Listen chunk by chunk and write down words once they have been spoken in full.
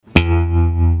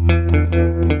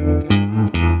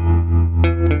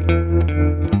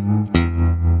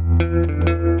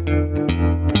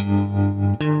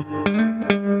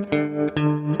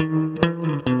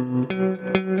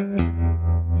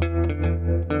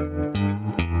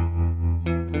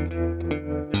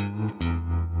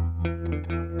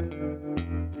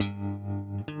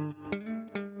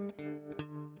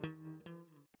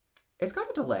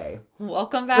a delay.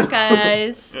 Welcome back,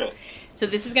 guys. So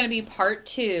this is going to be part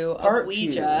 2 of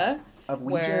Ouija. Of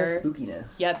Ouija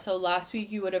spookiness. Yep, so last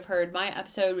week you would have heard my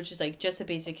episode, which is like just the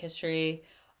basic history.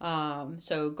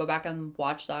 So go back and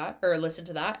watch that, or listen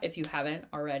to that if you haven't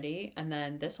already. And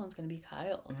then this one's going to be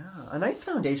Kyle's. Yeah, a nice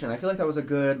foundation. I feel like that was a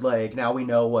good, like, now we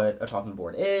know what a talking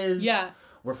board is. Yeah.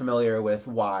 We're familiar with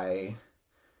why.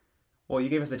 Well, you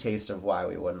gave us a taste of why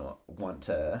we wouldn't want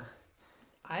to.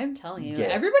 I'm telling you,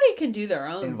 everybody can do their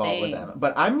own involved thing. With them.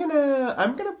 But I'm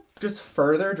gonna just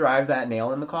further drive that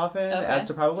nail in the coffin as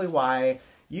to probably why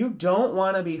you don't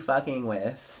want to be fucking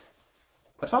with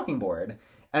a talking board.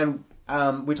 And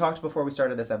we talked before we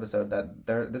started this episode that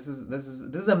this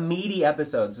is a meaty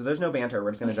episode, so there's no banter.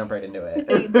 We're just gonna jump right into it.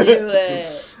 Do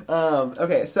it.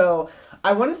 Okay, so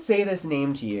I want to say this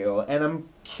name to you, and I'm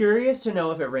curious to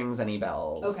know if it rings any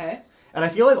bells. Okay. And I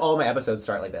feel like all my episodes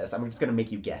start like this. I'm just gonna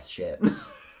make you guess shit.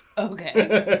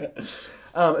 Okay.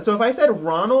 So if I said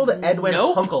Ronald Edwin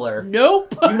Hunkler.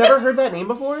 Nope. You never heard that name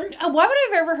before? Why would I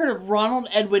have ever heard of Ronald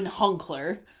Edwin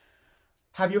Hunkler?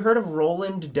 Have you heard of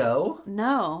Roland Doe?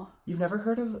 No. You've never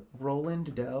heard of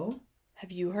Roland Doe?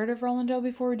 Have you heard of Roland Doe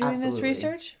before doing this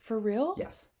research? For real?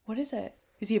 Yes. What is it?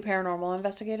 Is he a paranormal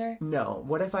investigator? No.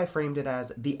 What if I framed it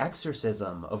as The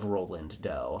Exorcism of Roland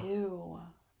Doe? Ew.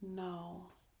 No.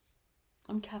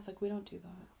 I'm Catholic. We don't do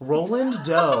that. Roland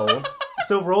Doe.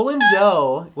 So Roland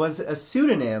Doe was a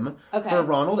pseudonym for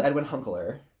Ronald Edwin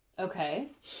Hunkler.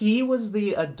 Okay. He was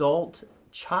the adult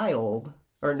child,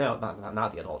 or no,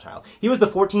 not the adult child. He was the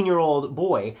 14-year-old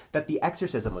boy that The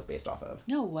Exorcism was based off of.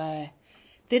 No way.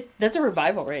 That's a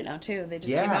revival right now, too. They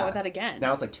just came out with that again.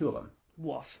 Now it's like 2 of them.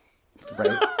 Woof.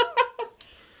 Right?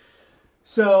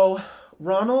 So,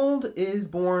 Ronald is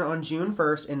born on June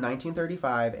 1st in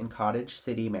 1935 in Cottage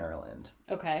City, Maryland.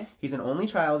 Okay. He's an only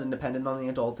child and dependent on the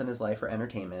adults in his life for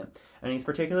entertainment, and he's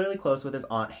particularly close with his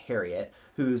Aunt Harriet,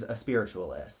 who's a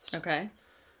spiritualist. Okay.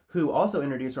 Who also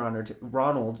introduced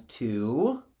Ronald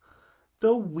to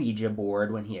the Ouija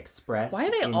board when he expressed Why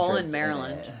are they all in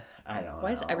Maryland? I don't know.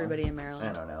 Why is everybody in Maryland?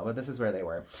 I don't know, but this is where they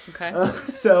were. Okay.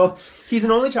 So, he's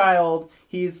an only child.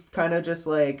 He's kind of just,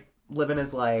 like, living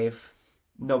his life.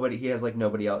 He has, like,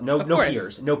 nobody else. No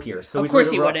peers. So of course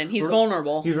he wouldn't. He's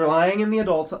vulnerable. He's relying on the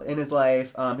adults in his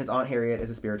life. His Aunt Harriet is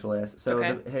a spiritualist. So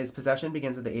his possession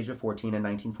begins at the age of 14 in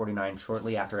 1949,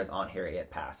 shortly after his Aunt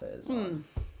Harriet passes.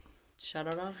 Shout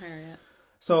out Aunt Harriet.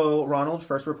 So Ronald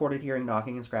first reported hearing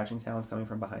knocking and scratching sounds coming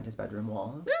from behind his bedroom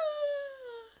walls.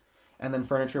 And then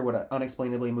furniture would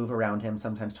unexplainably move around him,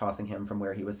 sometimes tossing him from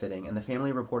where he was sitting. And the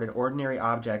family reported ordinary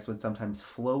objects would sometimes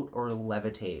float or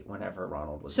levitate whenever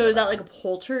Ronald was So is that like a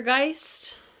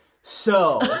poltergeist?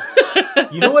 So,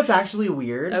 you know what's actually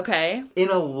weird? Okay.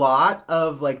 In a lot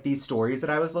of, like, these stories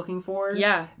that I was looking for,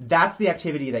 yeah, that's the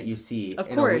activity that you see. Of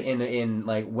course. In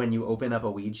like, when you open up a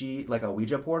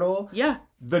Ouija portal. Yeah.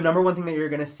 The number one thing that you're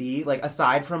going to see, like,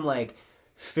 aside from, like,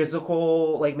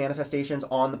 physical, like, manifestations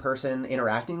on the person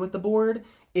interacting with the board,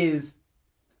 is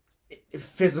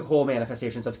physical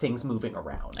manifestations of things moving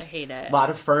around. I hate it. A lot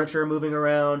of furniture moving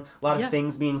around, a lot of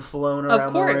things being flown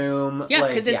around the room. Yeah,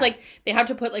 because it's like they have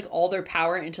to put like all their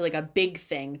power into like a big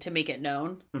thing to make it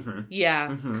known. Mm-hmm.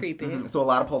 Yeah, creepy. Mm-hmm. So a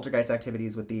lot of poltergeist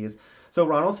activities with these. So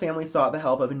Ronald's family sought the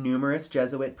help of numerous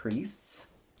Jesuit priests.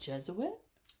 Jesuit?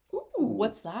 Ooh.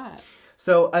 What's that?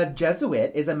 So a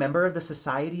Jesuit is a member of the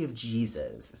Society of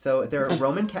Jesus. So they're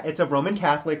it's a Roman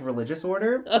Catholic religious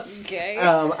order. Okay.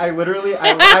 I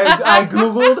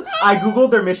googled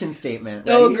their mission statement.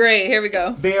 Right? Oh, great! Here we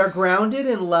go. They are grounded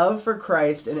in love for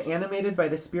Christ and animated by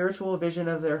the spiritual vision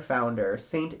of their founder,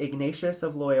 Saint Ignatius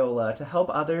of Loyola, to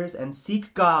help others and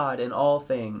seek God in all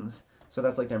things. So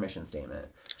that's like their mission statement.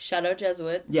 Shout out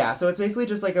Jesuits. Yeah. So it's basically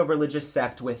just like a religious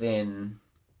sect within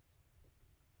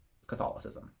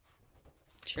Catholicism.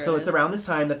 Sure So it's around this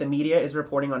time that the media is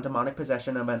reporting on demonic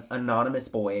possession of an anonymous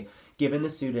boy given the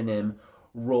pseudonym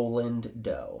Roland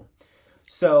Doe.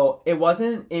 So it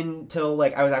wasn't until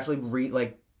like I was actually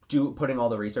putting all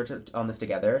the research on this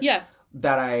together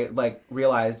that I like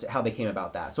realized how they came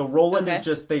about that. So Roland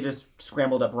is they just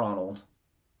scrambled up Ronald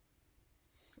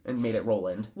and made it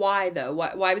Roland. Why though?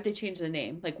 Why would they change the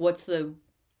name? Like what's the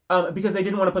because they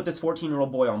didn't want to put this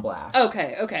 14-year-old boy on blast.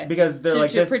 Okay. Because they're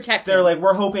protect they're him. like,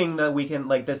 we're hoping that we can,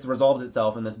 like, this resolves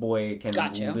itself and this boy can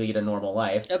lead a normal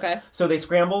life. Okay. So they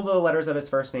scramble the letters of his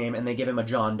first name and they give him a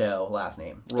John Doe last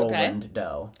name. Roland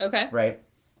Doe. Okay. Right?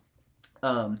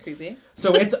 Creepy.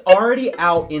 So it's already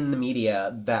out in the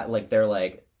media that, like, they're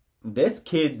like, this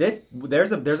kid,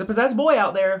 there's a possessed boy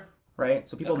out there. Right?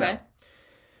 So people know.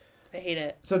 I hate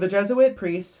it. So the Jesuit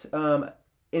priests,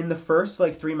 in the first,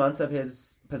 3 months of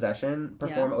his possession,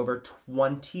 perform over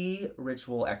 20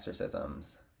 ritual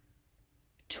exorcisms.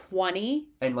 20?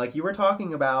 And like you were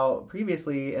talking about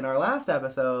previously in our last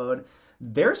episode,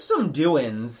 there's some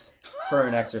doings for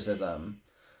an exorcism.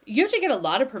 You have to get a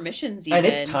lot of permissions even. And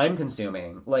it's time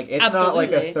consuming. Like, it's Absolutely.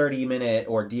 not like a 30-minute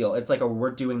ordeal. It's like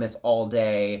we're doing this all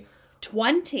day.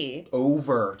 20?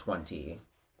 Over 20.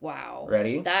 Wow.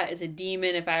 Ready? That is a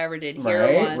demon if I ever did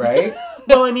hear one. Right?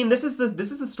 Well, I mean, this is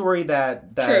the story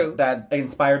that True. that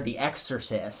inspired The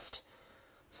Exorcist.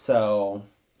 So,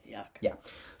 Yuck. yeah.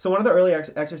 So one of the early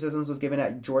exorcisms was given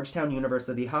at Georgetown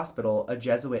University Hospital, a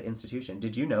Jesuit institution.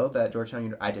 Did you know that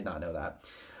I did not know that.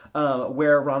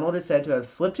 Where Ronald is said to have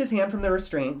slipped his hand from the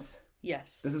restraints.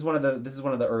 Yes. This is one of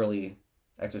the early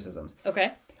exorcisms.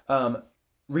 Okay.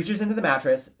 Reaches into the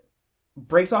mattress,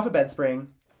 breaks off a bed spring,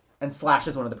 and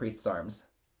slashes one of the priest's arms.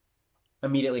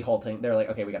 Immediately halting. They're like,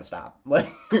 okay, we gotta stop. Like,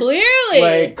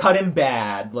 clearly! cut him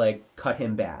bad. Cut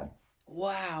him bad.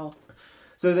 Wow.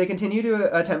 So they continue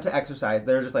to attempt to exorcise.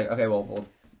 They're just like, okay, well, we'll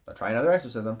try another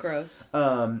exorcism. Gross.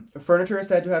 Furniture is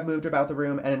said to have moved about the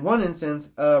room, and in one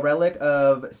instance, a relic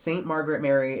of Saint Margaret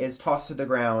Mary is tossed to the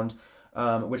ground,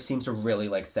 which seems to really,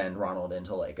 send Ronald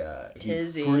into, a...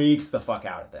 Tizzy. He freaks the fuck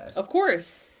out at this. Of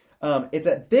course. It's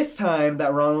at this time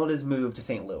that Ronald is moved to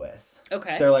St. Louis.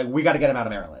 Okay. They're like, we gotta get him out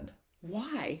of Maryland.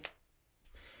 Why?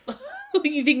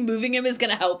 You think moving him is going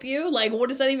to help you? What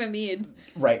does that even mean?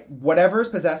 Right. Whatever's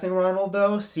possessing Ronald,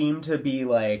 though, seemed to be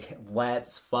like,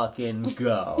 let's fucking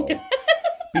go.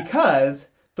 Because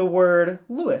the word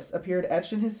Louis appeared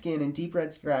etched in his skin in deep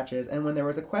red scratches, and when there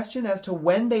was a question as to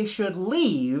when they should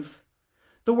leave,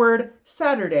 the word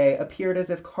Saturday appeared as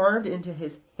if carved into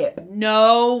his hip.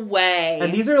 No way.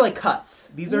 And these are cuts.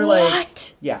 These are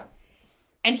what? Yeah.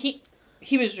 And he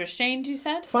was restrained, you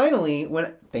said? Finally,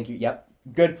 thank you, yep.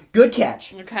 Good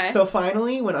catch. Okay. So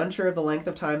finally, when unsure of the length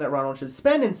of time that Ronald should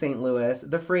spend in St. Louis,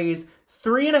 the phrase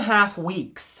 3.5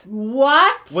 weeks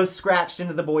What? was scratched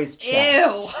into the boy's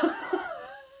chest. Ew.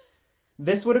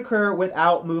 This would occur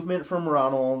without movement from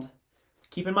Ronald.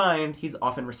 Keep in mind, he's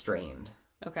often restrained.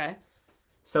 Okay.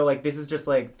 So, this is just,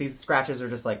 these scratches are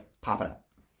just, popping up.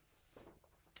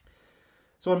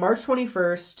 So on March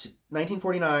 21st,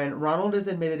 1949, Ronald is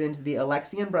admitted into the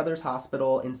Alexian Brothers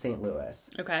Hospital in St.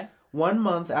 Louis. Okay. 1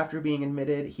 month after being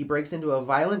admitted, he breaks into a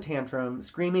violent tantrum,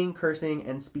 screaming, cursing,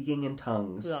 and speaking in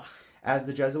tongues, Ugh. as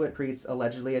the Jesuit priests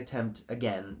allegedly attempt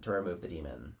again to remove the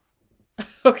demon.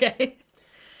 Okay.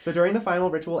 So during the final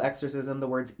ritual exorcism, the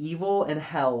words evil and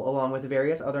hell, along with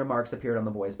various other marks, appeared on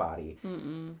the boy's body.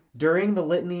 Mm-mm. During the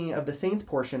litany of the saints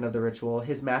portion of the ritual,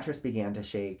 his mattress began to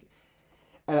shake.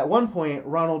 And at one point,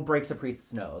 Ronald breaks a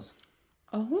priest's nose.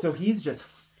 Oh. So he's just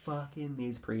fucking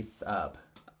these priests up.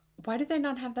 Why did they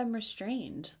not have them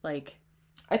restrained? I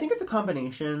think it's a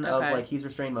combination Okay. of he's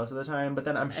restrained most of the time, but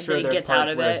then I'm And sure then he there's gets parts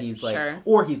out of where it, he's sure.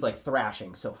 or he's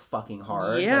thrashing so fucking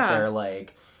hard Yeah. that they're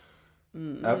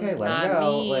okay, let not him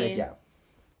go. me. Yeah.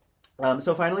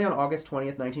 So finally on August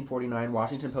 20th, 1949,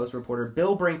 Washington Post reporter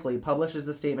Bill Brinkley publishes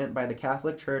a statement by the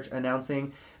Catholic Church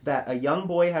announcing that a young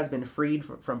boy has been freed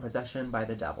from possession by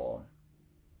the devil.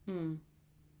 Hmm.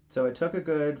 So it took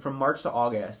from March to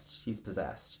August, he's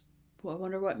possessed. Well, I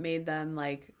wonder what made them,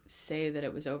 say that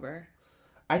it was over.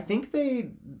 I think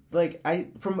they,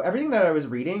 from everything that I was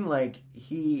reading,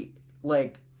 he,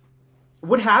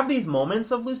 would have these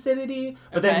moments of lucidity,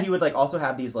 but then Okay. he would, also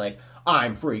have these,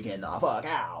 I'm freaking the fuck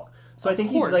out. So I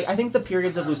think course. I think the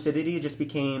periods of lucidity just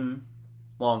became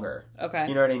longer. Okay.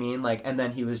 You know what I mean? And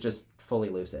then he was just fully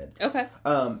lucid. Okay.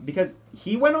 Because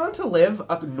he went on to live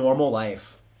a normal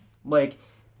life.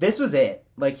 This was it.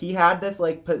 He had this,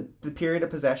 the period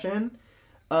of possession.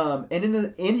 And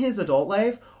in his adult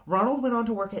life, Ronald went on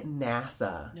to work at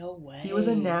NASA. No way. He was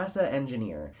a NASA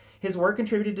engineer. His work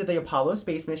contributed to the Apollo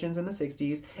space missions in the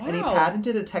 60s, and he Wow.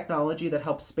 patented a technology that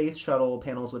helped space shuttle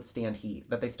panels withstand heat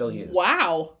that they still use.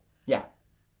 Wow. Yeah.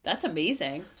 That's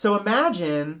amazing. So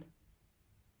imagine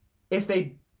if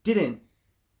they didn't,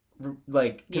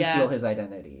 conceal Yeah. his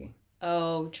identity.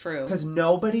 Oh, true. Because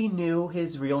nobody knew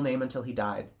his real name until he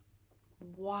died.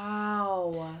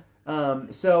 Wow.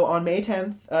 So on May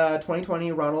 10th,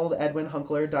 2020, Ronald Edwin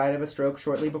Hunkler died of a stroke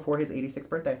shortly before his 86th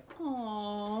birthday.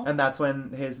 Aww. And that's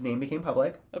when his name became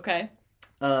public. Okay.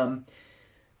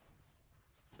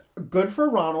 Good for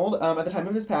Ronald at the time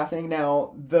of his passing.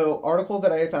 Now, the article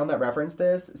that I found that referenced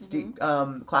this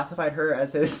classified her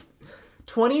as his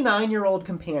 29-year-old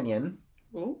companion.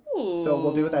 Ooh. So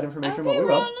we'll do with that information Okay, what we will.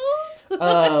 Ronald.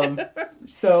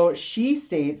 So she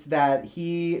states that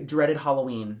he dreaded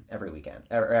Halloween every weekend,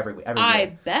 or every year.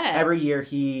 I bet. Every year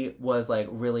he was like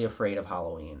really afraid of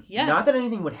Halloween. Yes. Not that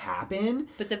anything would happen.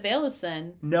 But the veil is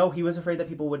thin. No, he was afraid that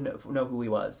people would know who he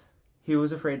was. He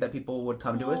was afraid that people would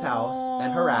come to his house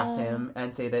and harass him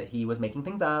and say that he was making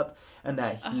things up and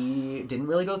that he didn't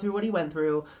really go through what he went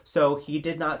through. So he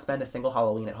did not spend a single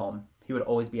Halloween at home. He would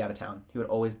always be out of town. He would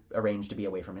always arrange to be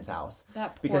away from his house.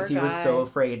 That poor because he guy. was so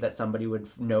afraid that somebody would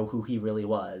know who he really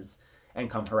was and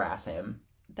come harass him.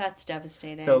 That's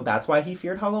devastating. So that's why he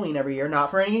feared Halloween every year. Not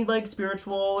for any like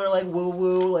spiritual or like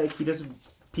woo-woo. Like he just,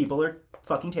 people are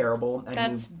fucking terrible. And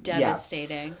that's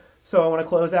devastating. Yeah. So I want to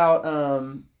close out,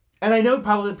 and I know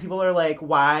probably people are like,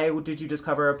 why did you just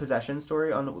cover a possession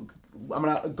story? I'm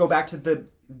going to go back to the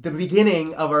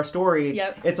beginning of our story.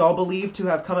 Yep. It's all believed to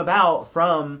have come about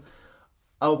from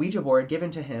a Ouija board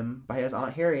given to him by his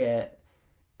Aunt Harriet.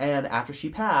 And after she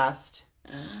passed,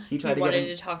 he tried to wanted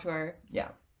to talk to her. Yeah.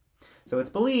 So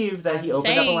it's believed that he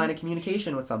opened up a line of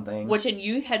communication with something. Which, and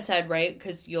you had said, right,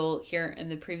 because you'll hear in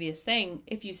the previous thing,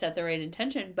 if you set the right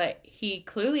intention, but he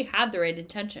clearly had the right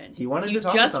intention. He wanted to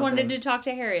talk to to just something. Wanted to talk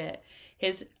to Harriet,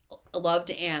 his loved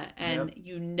aunt, and Yep.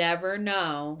 you never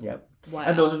know what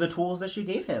And those else. are the tools that she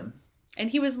gave him.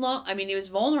 And he was he was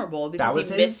vulnerable because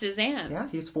he missed his aunt. Yeah,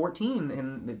 he's 14,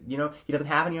 and, you know, he doesn't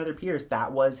have any other peers.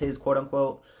 That was his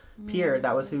quote-unquote peer.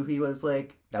 That was who he was,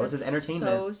 like, that was his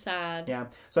entertainment. So sad. Yeah.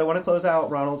 So I want to close out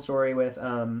Ronald's story with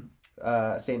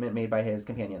a statement made by his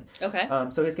companion. Okay.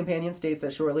 So his companion states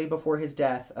that shortly before his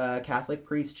death, a Catholic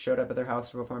priest showed up at their house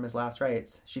to perform his last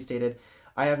rites. She stated,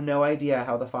 "I have no idea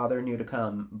how the father knew to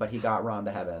come, but he got Ron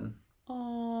to heaven."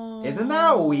 Oh. Isn't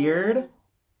that weird?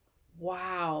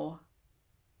 Wow.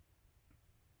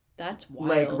 That's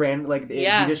wild. He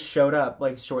just showed up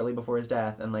like shortly before his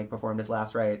death and like performed his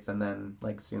last rites, and then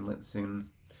like soon.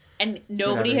 And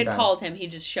nobody had called him. He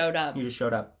just showed up. He just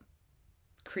showed up.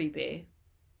 Creepy.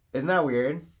 Isn't that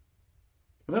weird?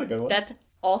 Isn't that a good one? That's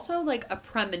also like a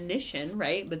premonition,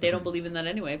 right? But they don't believe in that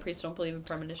anyway. Priests don't believe in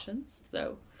premonitions.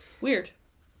 So, weird.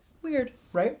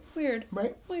 Right? Weird.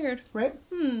 Right?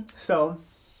 So,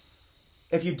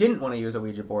 if you didn't want to use a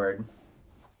Ouija board,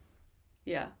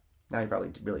 yeah, now you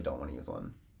probably really don't want to use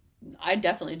one. I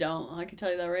definitely don't. I can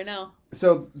tell you that right now.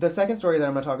 So, the second story that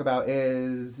I'm going to talk about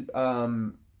is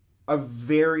a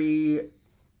very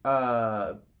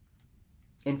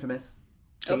infamous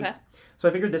case. Okay. So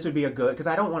I figured this would be a good, because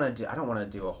I don't want to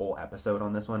do a whole episode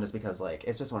on this one, just because like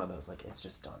it's just one of those like it's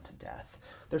just done to death.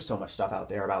 There's so much stuff out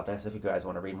there about this if you guys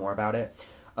want to read more about it.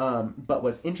 But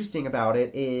what's interesting about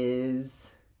it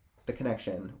is the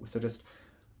connection. So just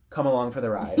come along for the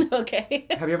ride. Okay.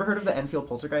 Have you ever heard of the Enfield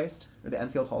Poltergeist or the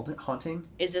Enfield Haunting?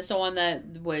 Is this the one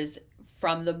that was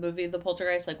from the movie The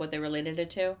Poltergeist? Like what they related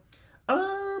it to?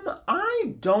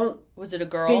 I don't Was it a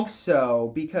girl? think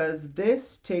so, because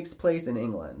this takes place in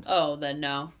England. Oh, then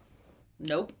no.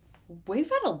 Nope. We've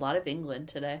had a lot of England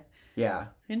today. Yeah.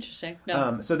 Interesting.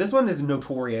 No. So this one is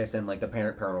notorious in like the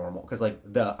paranormal, because like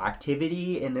the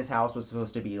activity in this house was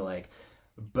supposed to be like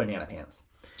banana pants.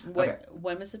 Okay.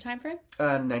 When was the time frame?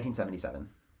 1977.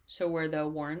 So were the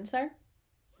Warrens there?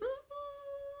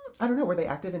 I don't know. Were they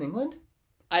active in England?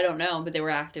 I don't know, but they were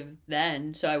active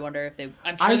then, so I wonder if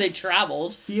I'm sure they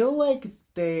traveled. I feel like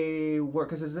they were,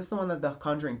 because is this the one that The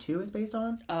Conjuring 2 is based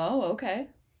on? Oh, okay.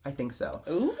 I think so.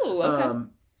 Ooh, okay.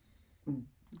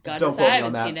 God don't knows quote I me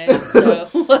on haven't that. seen it,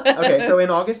 so. Okay, so in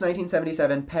August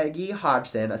 1977, Peggy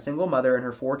Hodgson, a single mother and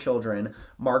her 4 children,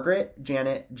 Margaret,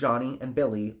 Janet, Johnny, and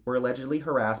Billy, were allegedly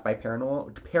harassed by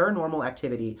paranormal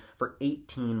activity for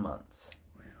 18 months.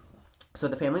 So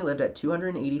the family lived at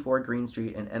 284 Green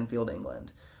Street in Enfield,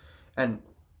 England. And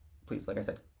please, like I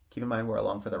said, keep in mind we're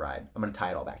along for the ride. I'm going to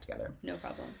tie it all back together. No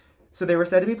problem. So they were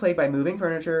said to be plagued by moving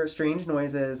furniture, strange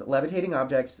noises, levitating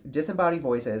objects, disembodied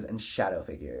voices, and shadow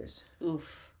figures.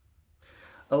 Oof.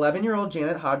 11-year-old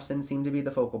Janet Hodgson seemed to be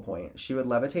the focal point. She would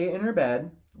levitate in her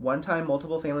bed. One time,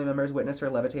 multiple family members witnessed her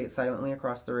levitate silently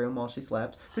across the room while she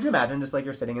slept. Could you imagine just like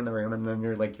you're sitting in the room and then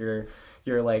your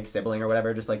like sibling or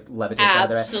whatever just like levitates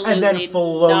out of the bed and then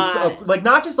floats like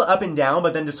not just up and down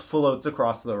but then just floats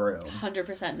across the room.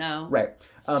 100% no. Right.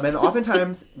 And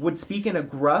oftentimes would speak in a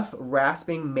gruff,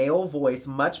 rasping male voice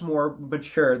much more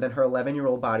mature than her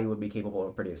 11-year-old body would be capable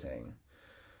of producing.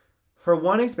 For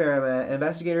one experiment,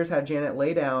 investigators had Janet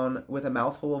lay down with a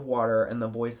mouthful of water and the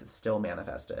voice still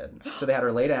manifested. So they had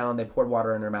her lay down, they poured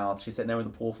water in her mouth, she's sitting there with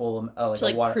a pool full of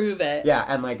to water. Prove it. Yeah,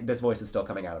 and like this voice is still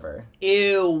coming out of her.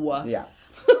 Ew. Yeah.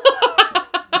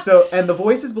 So, and the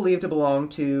voice is believed to belong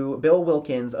to Bill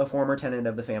Wilkins, a former tenant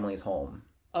of the family's home.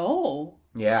 Oh.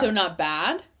 Yeah. So not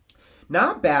bad?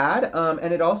 Not bad.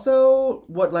 And it also,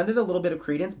 what lended a little bit of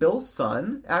credence, Bill's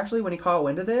son, actually, when he caught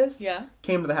wind of this,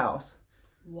 came to the house.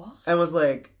 What? And was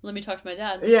like... Let me talk to my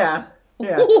dad. Yeah.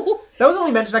 Yeah. That was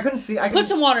only mentioned. I couldn't see... Put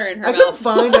some water in her mouth. I couldn't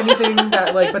find anything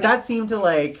that, like... But that seemed to,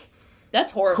 like...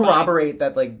 That's horrifying. Corroborate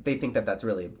that, like, they think that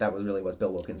really was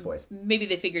Bill Wilkins' voice. Maybe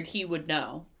they figured he would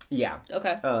know. Yeah.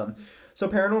 Okay. So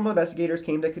paranormal investigators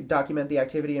came to document the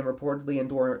activity and reportedly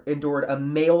endured a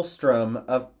maelstrom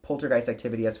of poltergeist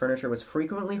activity as furniture was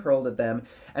frequently hurled at them.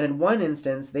 And in one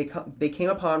instance, they came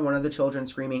upon one of the children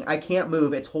screaming, "I can't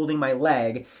move, it's holding my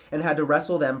leg," and had to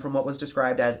wrestle them from what was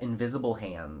described as invisible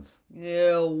hands.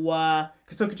 Ew.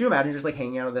 So could you imagine just, like,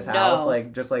 hanging out of this house?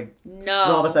 Like, just, like... No.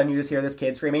 And all of a sudden you just hear this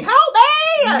kid screaming, "Help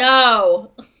me!"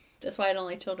 No. That's why I don't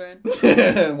like children.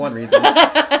 One reason.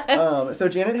 So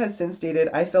Janet has since stated,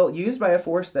 "I felt used by a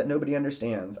force that nobody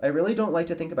understands. I really don't like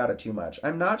to think about it too much.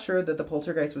 I'm not sure that the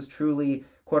poltergeist was truly,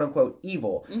 quote unquote,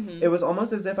 evil. It was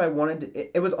almost as if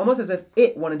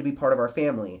it wanted to be part of our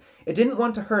family. It didn't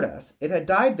want to hurt us. It had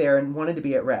died there and wanted to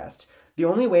be at rest. The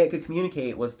only way it could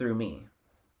communicate was through me."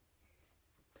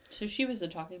 So she was the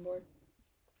talking board.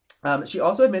 She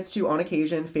also admits to, on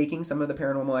occasion, faking some of the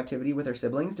paranormal activity with her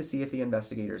siblings to see if the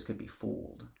investigators could be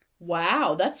fooled.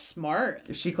 Wow, that's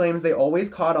smart. She claims they always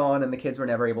caught on and the kids were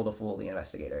never able to fool the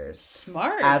investigators.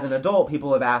 Smart. As an adult,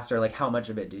 people have asked her, like, how much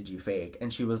of it did you fake?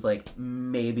 And she was like,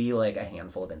 maybe, like, a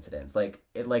handful of incidents. Like,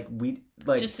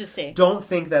 just to see. Don't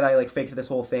think that I, like, faked this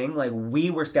whole thing. Like,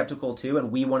 we were skeptical, too,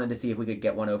 and we wanted to see if we could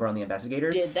get one over on the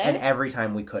investigators. Did they? And every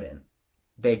time we couldn't.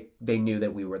 They knew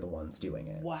that we were the ones doing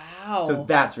it. Wow. So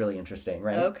that's really interesting,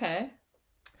 right? Okay.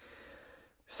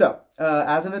 So,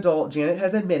 as an adult, Janet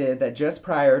has admitted that just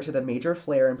prior to the major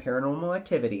flare in paranormal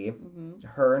activity,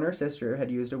 her and her sister had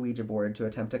used a Ouija board to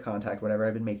attempt to contact whatever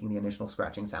had been making the initial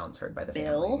scratching sounds heard by the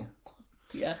family.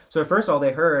 Yeah. So at first all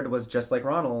they heard was, just like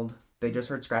Ronald, they just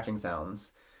heard scratching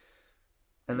sounds.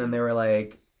 And then they were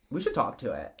like, we should talk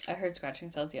to it. I heard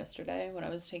scratching sounds yesterday when I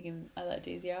was taking that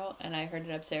Daisy out, and I heard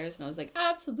it upstairs, and I was like,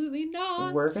 absolutely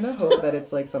not. We're gonna hope that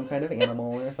it's like some kind of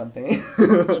animal or something.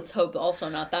 Let's hope also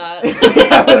not that.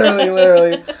 Yeah,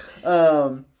 literally.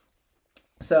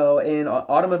 So in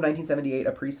autumn of 1978,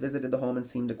 a priest visited the home and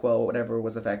seemed to quell whatever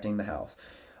was affecting the house.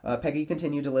 Peggy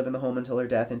continued to live in the home until her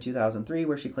death in 2003,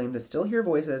 where she claimed to still hear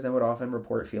voices and would often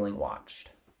report feeling watched.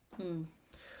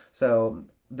 So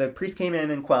the priest came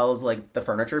in and quells, like, the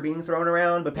furniture being thrown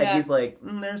around, but Peggy's like,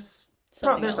 there's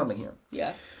something here.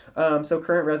 Yeah. So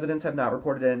current residents have not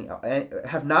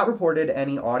reported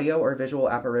any audio or visual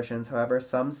apparitions. However,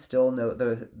 some still note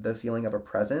the feeling of a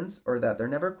presence or that they're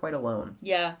never quite alone.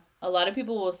 Yeah. A lot of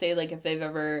people will say, like, if they've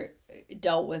ever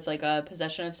dealt with, like, a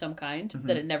possession of some kind,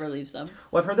 that it never leaves them.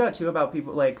 Well, I've heard that, too, about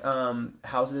people, like,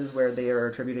 houses where they are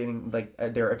attributing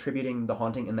the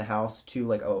haunting in the house to,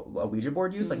 like, a Ouija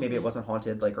board use. Like, maybe it wasn't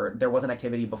haunted, like, or there wasn't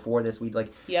activity before this.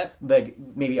 Like,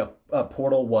 maybe a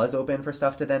portal was open for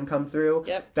stuff to then come through.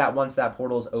 Yep. That once that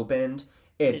portal's opened,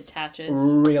 it's attaches.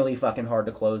 Really fucking hard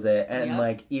to close it. And,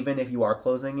 like, even if you are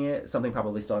closing it, something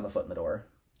probably still has a foot in the door.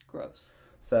 Gross.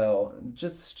 So,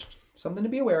 just something to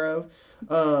be aware of.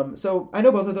 So, I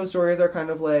know both of those stories are kind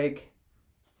of like...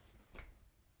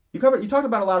 You talked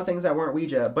about a lot of things that weren't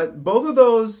Ouija, but both of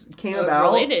those came about...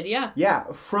 Related, yeah. Yeah,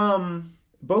 from...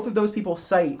 Both of those people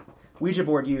cite Ouija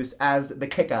board use as the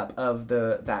kick-up of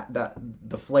the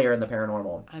flair in the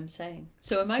paranormal. I'm saying.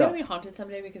 So, am I going to be haunted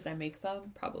someday because I make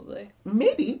them? Probably.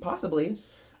 Maybe, possibly.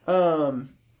 So,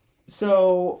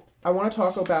 I want to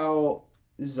talk about...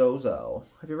 Zozo.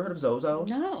 Have you ever heard of Zozo?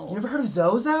 No. You never heard of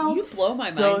Zozo? You blow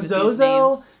my mind with Zozo, these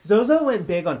names. Zozo went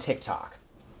big on TikTok.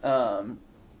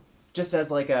 Just as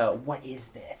like what is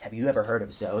this? Have you ever heard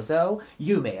of Zozo?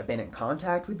 You may have been in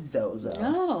contact with Zozo.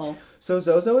 No. So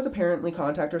Zozo is apparently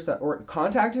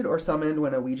contacted or summoned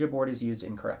when a Ouija board is used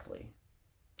incorrectly.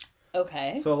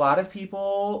 Okay. So a lot of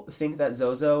people think that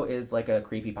Zozo is like a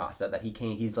creepypasta, that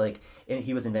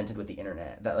he was invented with the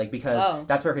internet. That like, because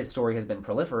that's where his story has been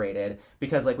proliferated.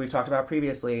 Because like we've talked about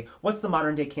previously, what's the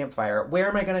modern day campfire? Where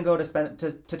am I going to go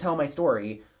to tell my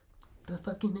story? The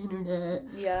fucking internet.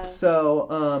 Yeah. So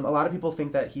a lot of people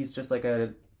think that he's just like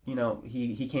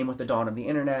he came with the dawn of the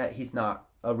internet. He's not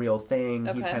a real thing.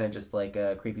 Okay. He's kind of just like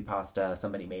a creepypasta.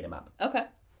 Somebody made him up. Okay.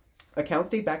 Accounts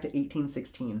date back to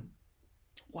 1816.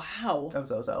 Wow. Of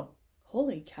Zozo.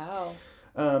 Holy cow.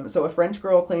 So a French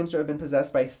girl claims to have been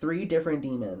possessed by 3 different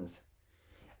demons.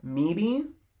 Mimi,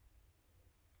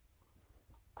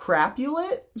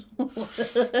 Crapulet,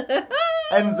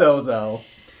 and Zozo.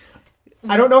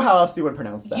 I don't know how else you would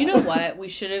pronounce that. You know what? We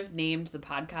should have named the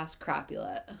podcast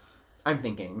Crapulet. I'm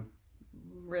thinking.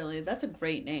 Really? That's a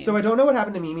great name. So I don't know what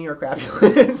happened to Mimi or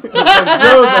Crapulent.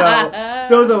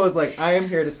 Zozo was like, I am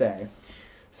here to stay.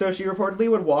 So she reportedly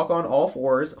would walk on all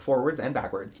fours, forwards and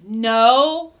backwards.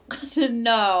 No.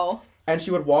 No. And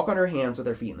she would walk on her hands with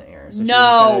her feet in the air. So she No. was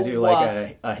just going to do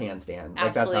like a handstand.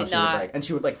 Like that's how Absolutely she would not. like. And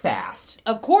she would like fast.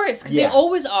 Of course, because they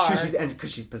always are.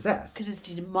 Because she's possessed. Because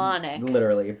it's demonic.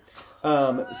 Literally.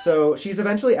 So she's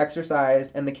eventually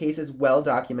exorcised, and the case is well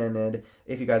documented,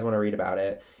 if you guys want to read about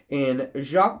it, in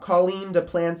Jacques-Colline de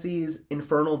Plancy's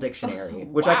Infernal Dictionary,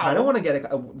 which I kind of want to get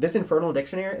this Infernal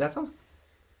Dictionary. That sounds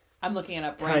I'm looking it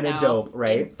up right now. kind of dope,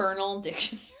 right? Infernal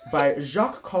Dictionary. By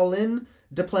Jacques-Colline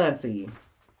de Plancy,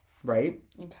 right?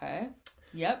 Okay.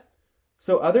 Yep.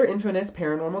 So other infamous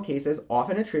paranormal cases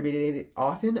often attributed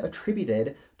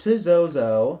to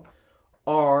Zozo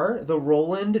are the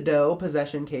Roland Doe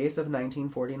possession case of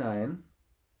 1949.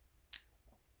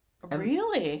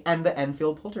 Really? And the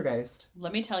Enfield poltergeist.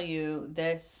 Let me tell you,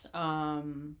 this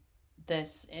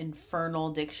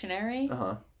Infernal Dictionary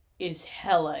is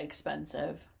hella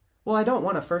expensive. Well, I don't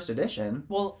want a first edition.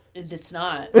 Well, it's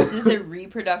not. This is a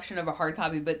reproduction of a hard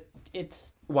copy, but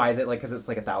it's... Why is it? Like, because it's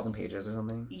like 1,000 pages or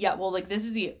something? Yeah, well, like, this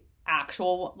is the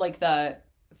actual, like,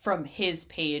 from his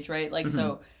page, right? Like,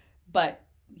 so, but,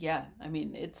 yeah, I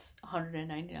mean, it's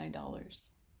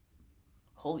 $199.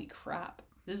 Holy crap.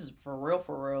 This is for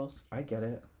reals. I get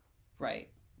it. Right.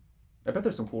 I bet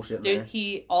there's some cool shit in there.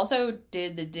 He also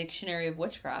did the Dictionary of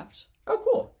Witchcraft. Oh,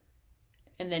 cool.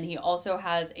 And then he also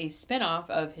has a spin-off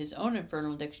of his own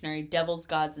Infernal Dictionary, Devils,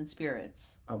 Gods, and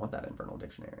Spirits. I want that Infernal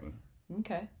Dictionary.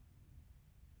 Okay.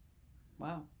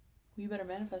 Wow. You better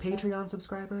manifest Patreon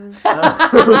subscribers.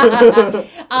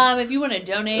 If you want to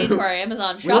donate to our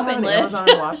Amazon shopping list.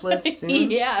 Amazon watch list soon.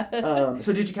 Yeah.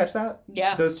 So did you catch that?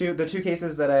 Yeah. The two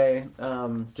cases that I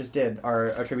just did are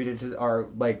attributed to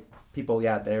like people.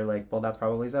 Yeah, they're like, well, that's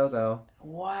probably Zozo.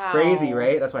 Wow. Crazy,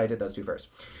 right? That's why I did those two first.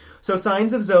 So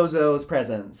signs of Zozo's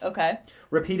presence. Okay.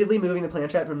 Repeatedly moving the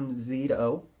planchette from Z to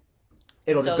O.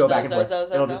 It'll just go back and forth.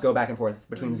 It'll just go back and forth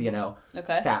between Z and O.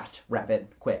 Okay. Fast,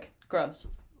 rapid, quick. Gross.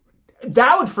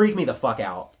 That would freak me the fuck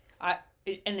out. And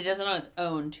it does it on its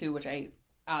own too, which I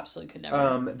absolutely could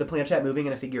never. The planchette moving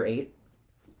in a figure 8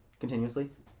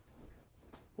 continuously.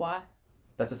 Why?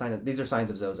 That's a sign of. These are signs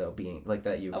of Zozo being like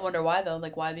that. I wonder why though.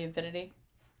 Like why the infinity?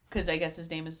 Because I guess his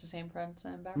name is the same front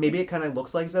and back. Maybe it kind of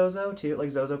looks like Zozo too.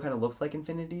 Like Zozo kind of looks like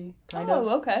infinity. Kind of.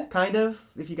 Oh, okay. Kind of.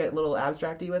 If you get a little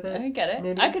abstracty with it. I get it.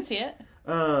 Maybe. I could see it.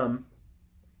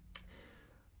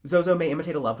 Zozo may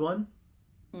imitate a loved one.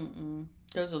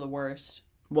 Those are the worst.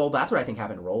 Well, that's what I think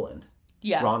happened to Roland.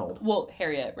 Yeah. Ronald. Well,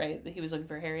 Harriet, right? He was looking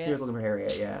for Harriet. He was looking for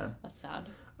Harriet, yeah. That's sad.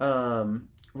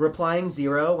 Replying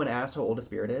 0 when asked how old a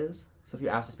spirit is. So if you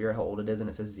ask the spirit how old it is and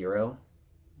it says 0,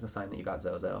 it's a sign that you got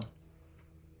Zozo.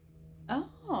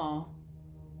 Oh.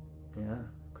 Yeah.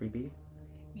 Creepy.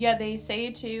 Yeah, they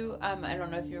say too, I don't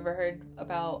know if you've ever heard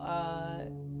about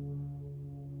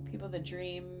people that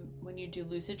dream when you do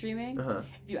lucid dreaming. If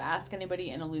you ask anybody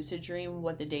in a lucid dream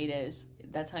what the date is,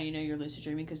 that's how you know you're lucid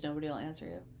dreaming because nobody will answer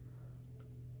you.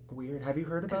 Weird. Have you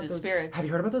heard about those? Spirits. Have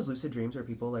you heard about those lucid dreams where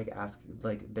people like ask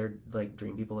like they're like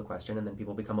dream people a question and then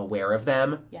people become aware of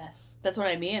them? Yes, that's what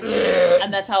I mean.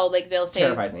 And that's how like they'll say.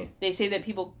 Terrifies me. They say that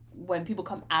when people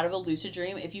come out of a lucid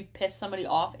dream, if you piss somebody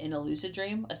off in a lucid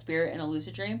dream, a spirit in a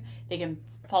lucid dream, they can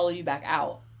follow you back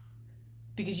out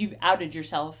because you've outed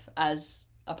yourself as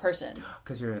a person.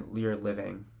 Because you're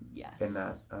living. Yes. In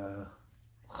that.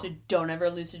 So don't ever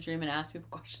lucid dream and ask people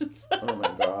questions. Oh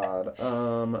my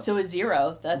god. So a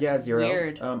 0. That's 0.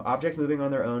 weird. Objects moving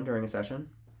on their own during a session.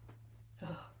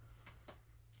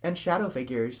 And shadow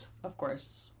figures. Of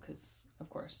course. Because, of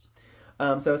course.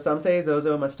 So some say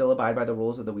Zozo must still abide by the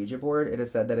rules of the Ouija board. It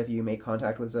is said that if you make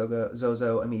contact with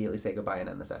Zozo, immediately say goodbye and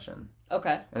end the session.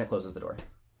 Okay. And it closes the door.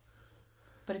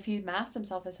 But if he masked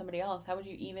himself as somebody else, how would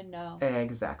you even know?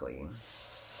 Exactly.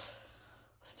 That's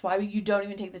why you don't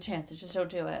even take the chance. Just don't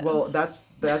do it. Well, that's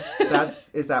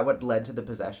is that what led to the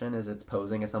possession? Is it's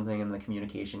posing as something and the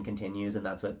communication continues and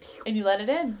that's what... And you let it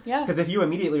in, yeah. Because if you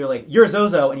immediately are like, you're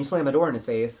Zozo, and you slam the door in his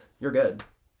face, you're good.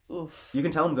 Oof. You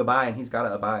can tell him goodbye and he's got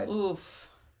to abide. Oof.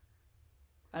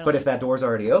 But if that door's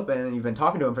already open and you've been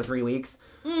talking to him for 3 weeks,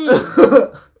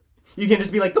 you can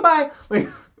just be like, goodbye. Like,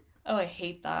 oh, I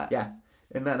hate that. Yeah.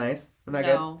 Isn't that nice? Isn't that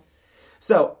good?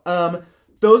 So,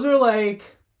 those are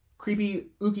like creepy,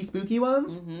 ooky, spooky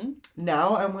ones. Mm-hmm.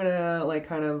 Now I'm gonna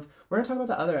we're gonna talk about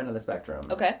the other end of the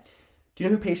spectrum. Okay. Do you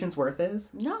know who Patience Worth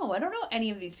is? No, I don't know any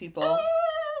of these people.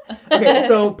 Okay,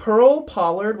 so Pearl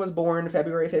Pollard was born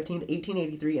February 15th,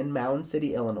 1883 in Mound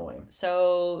City, Illinois.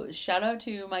 So, shout out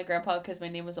to my grandpa because my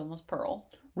name was almost Pearl.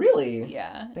 Really?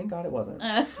 Yeah. Thank God it wasn't.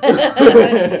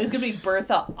 It was going to be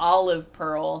Bertha Olive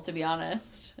Pearl, to be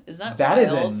honest. Isn't that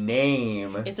That wild? is a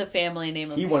name. It's a family name,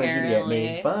 He apparently. wanted you to get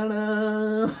made fun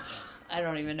of. I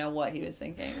don't even know what he was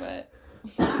thinking, but...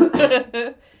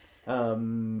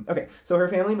 Okay, so her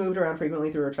family moved around frequently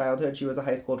through her childhood. She was a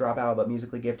high school dropout, but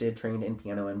musically gifted, trained in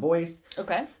piano and voice.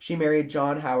 Okay. She married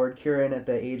John Howard Curran at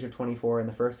the age of 24, and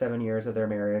the first 7 years of their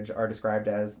marriage are described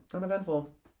as uneventful.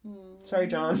 Sorry,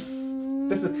 John.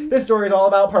 This story is all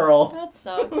about Pearl. That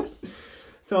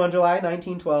sucks. So on July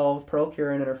 1912, Pearl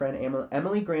Curran and her friend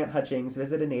Emily Grant Hutchings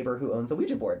visit a neighbor who owns a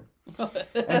Ouija board.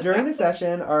 And during the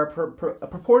session are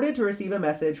purported to receive a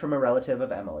message from a relative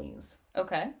of Emily's.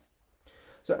 Okay.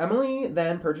 So Emily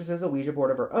then purchases a Ouija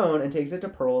board of her own and takes it to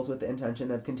Pearl's with the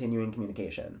intention of continuing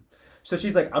communication. So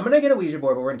she's like, I'm going to get a Ouija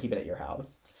board, but we're going to keep it at your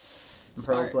house. And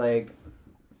Pearl's like,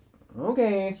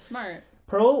 okay. Smart.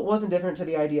 Pearl was indifferent to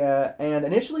the idea and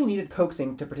initially needed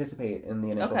coaxing to participate in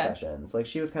the initial sessions. Like,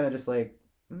 she was kind of just like,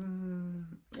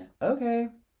 yeah. Okay,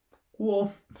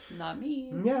 cool. Not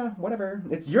me. Yeah, whatever.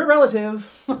 It's your relative.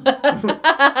 So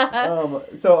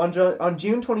on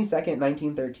June 22nd,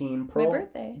 1913, Pearl... My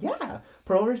birthday. Yeah.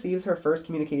 Pearl receives her first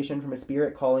communication from a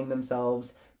spirit calling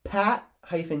themselves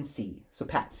Pat-C. So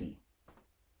Patsy.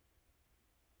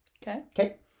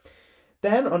 Okay.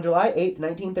 Then, on July 8th,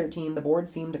 1913, the board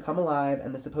seemed to come alive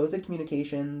and the supposed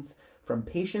communications from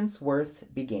Patience Worth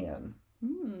began.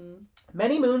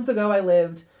 Many moons ago I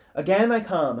lived, again I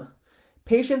come.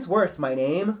 Patience Worth my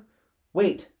name.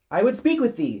 Wait, I would speak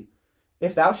with thee.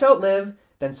 If thou shalt live,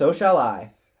 then so shall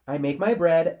I. I make my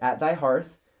bread at thy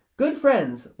hearth. Good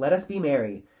friends, let us be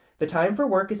merry. The time for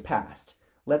work is past.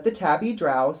 Let the tabby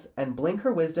drowse and blink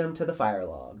her wisdom to the fire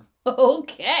log.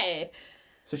 Okay.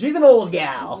 So she's an old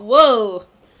gal. Whoa.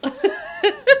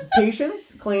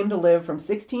 Patience claimed to live from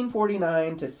 1649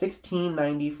 to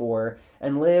 1694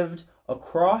 and lived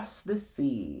across the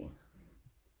sea.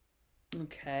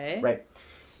 Okay. Right.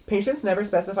 Patience never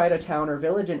specified a town or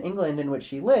village in England in which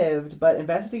she lived, but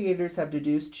investigators have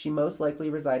deduced she most likely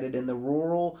resided in the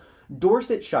rural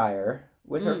Dorsetshire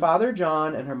with her father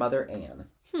John and her mother Anne.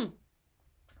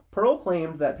 Pearl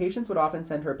claimed that Patience would often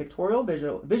send her pictorial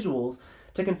visuals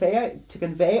to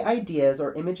convey ideas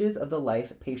or images of the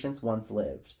life Patience once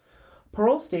lived.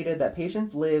 Pearl stated that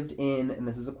Patience lived in, and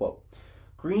this is a quote,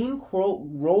 green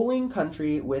rolling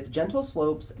country with gentle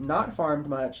slopes, not farmed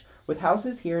much, with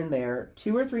houses here and there.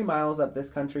 2 or 3 miles up this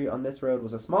country on this road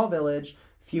was a small village,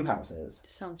 few houses.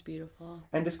 Sounds beautiful.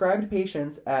 And described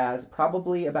Patience as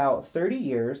probably about 30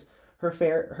 years.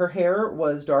 Her hair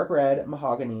was dark red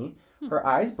mahogany, her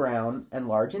eyes brown and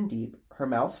large and deep, her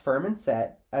mouth firm and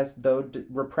set, as though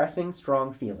repressing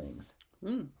strong feelings.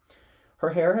 Her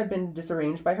hair had been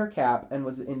disarranged by her cap and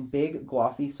was in big,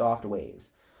 glossy, soft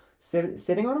waves.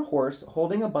 Sitting on a horse,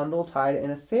 holding a bundle tied in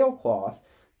a sailcloth,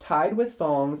 tied with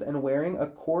thongs and wearing a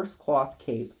coarse cloth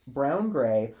cape,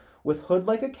 brown-gray, with hood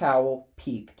like a cowl,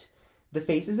 peaked. The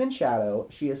face is in shadow.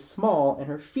 She is small, and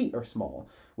her feet are small,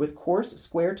 with coarse,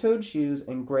 square-toed shoes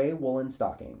and gray woolen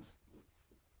stockings.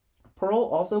 Pearl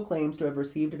also claims to have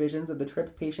received visions of the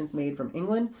trip Patience made from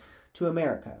England to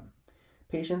America.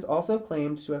 Patience also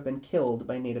claimed to have been killed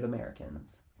by Native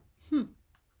Americans.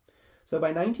 So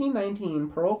by 1919,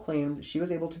 Pearl claimed she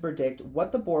was able to predict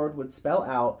what the board would spell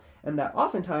out and that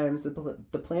oftentimes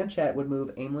the planchette would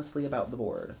move aimlessly about the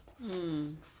board.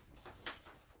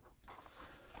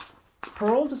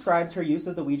 Pearl describes her use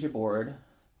of the Ouija board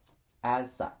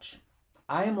as such.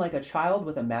 I am like a child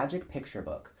with a magic picture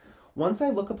book. Once I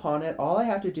look upon it, all I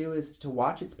have to do is to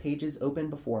watch its pages open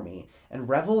before me and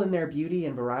revel in their beauty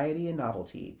and variety and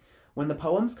novelty. When the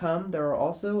poems come, there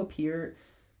also appear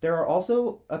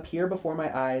before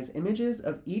my eyes images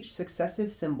of each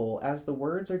successive symbol as the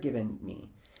words are given me.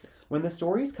 When the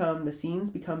stories come, the scenes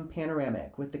become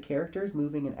panoramic, with the characters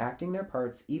moving and acting their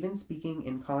parts, even speaking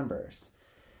in converse.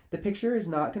 The picture is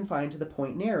not confined to the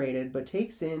point narrated, but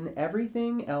takes in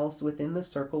everything else within the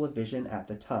circle of vision at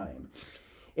the time.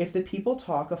 If the people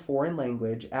talk a foreign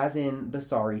language, as in the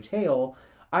sorry tale,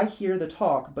 I hear the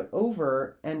talk, but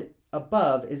over and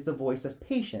above is the voice of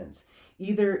Patience,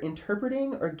 either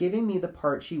interpreting or giving me the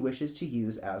part she wishes to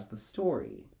use as the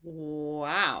story.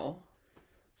 Wow.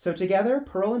 So together,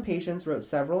 Pearl and Patience wrote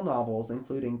several novels,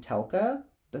 including Telka,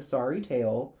 The Sorry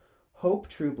Tale, Hope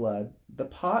Trueblood, The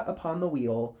Pot Upon the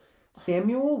Wheel,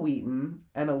 Samuel Wheaton,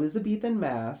 An Elizabethan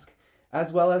Mask,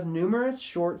 as well as numerous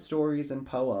short stories and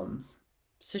poems.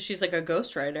 So she's like a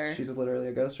ghostwriter. She's literally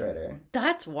a ghostwriter.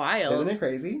 That's wild. Isn't it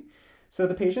crazy? So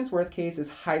the Patience Worth case is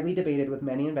highly debated, with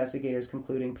many investigators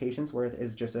concluding Patience Worth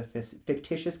is just a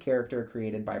fictitious character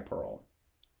created by Pearl.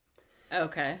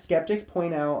 Okay. Skeptics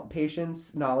point out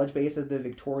patients' knowledge base of the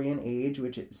Victorian age,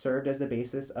 which served as the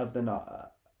basis of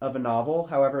of a novel.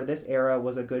 However, this era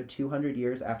was a good 200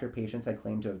 years after patients had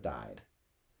claimed to have died.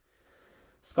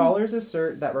 Scholars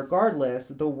assert that regardless,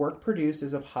 the work produced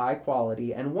is of high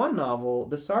quality, and one novel,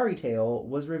 The Sorry Tale,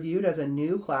 was reviewed as a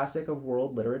new classic of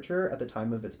world literature at the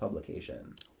time of its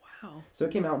publication. Wow. So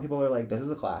it came out and people are like, this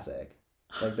is a classic.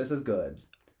 Like, this is good.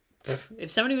 If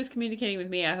somebody was communicating with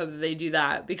me, I hope that they do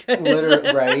that, because...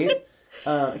 Literally,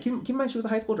 right? Keep in mind, she was a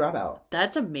high school dropout.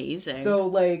 That's amazing. So,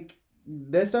 like,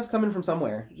 this stuff's coming from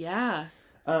somewhere. Yeah.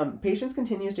 Patience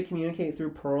continues to communicate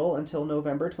through Pearl until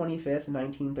November 25th,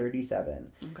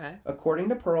 1937. Okay. According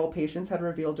to Pearl, Patience had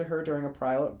revealed to her during a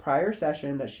prior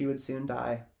session that she would soon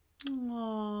die.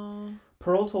 Aww.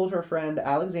 Pearl told her friend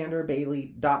Alexander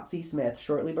Bailey Dotsy Smith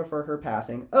shortly before her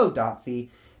passing, "Oh, Dotsy,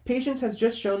 Patience has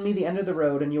just shown me the end of the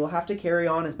road and you will have to carry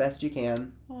on as best you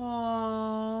can."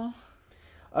 Aww.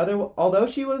 Although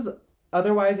she was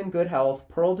otherwise in good health,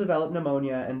 Pearl developed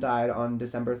pneumonia and died on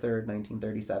December 3rd,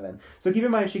 1937. So keep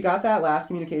in mind, she got that last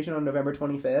communication on November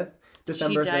 25th.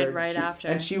 December 3rd. She died right after.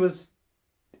 And she was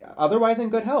otherwise in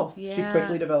good health. Yeah. She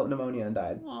quickly developed pneumonia and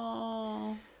died.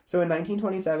 Aww. So in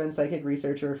 1927, psychic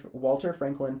researcher Walter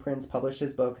Franklin Prince published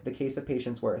his book, The Case of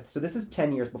Patience Worth. So this is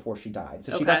 10 years before she died.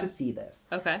 So she got to see this.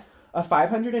 Okay. A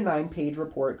 509-page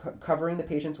report covering the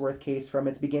Patience Worth case from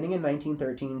its beginning in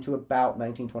 1913 to about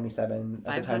 1927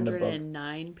 at the time of the book.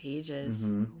 509 pages.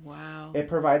 Mm-hmm. Wow. It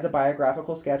provides a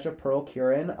biographical sketch of Pearl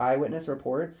Curran, eyewitness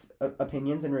reports,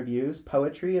 opinions and reviews,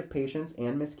 poetry of Patience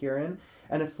and Miss Curran,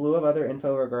 and a slew of other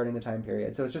info regarding the time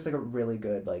period. So it's just like a really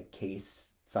good like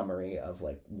case summary of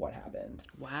like what happened.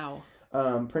 Wow.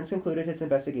 Prince concluded his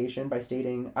investigation by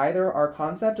stating, "Either our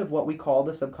concept of what we call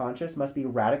the subconscious must be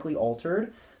radically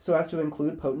altered so as to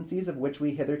include potencies of which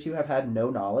we hitherto have had no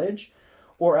knowledge,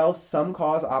 or else some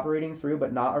cause operating through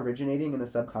but not originating in the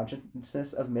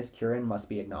subconsciousness of Miss Curran must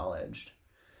be acknowledged."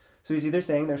 So he's either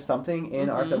saying there's something in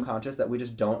our subconscious that we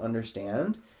just don't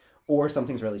understand, or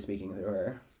something's really speaking through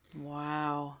her.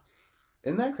 Wow.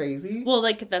 Isn't that crazy? Well,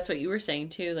 like, that's what you were saying,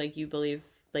 too. Like, you believe,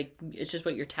 like, it's just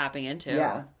what you're tapping into.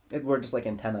 Yeah. We're just like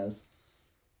antennas.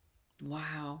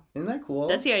 Wow. Isn't that cool?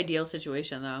 That's the ideal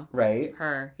situation, though. Right?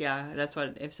 Her. Yeah. That's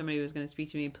what, if somebody was going to speak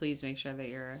to me, please make sure that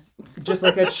you're... Just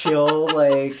like a chill,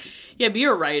 like... Yeah, be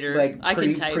a writer. Like, I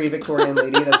can type. Pre-Victorian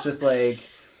lady that's just like...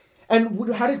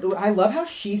 And I love how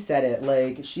she said it.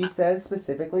 Like, she says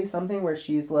specifically something where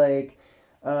she's like,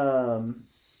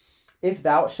 "If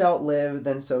thou shalt live,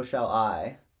 then so shall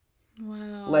I."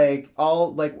 Wow. Like,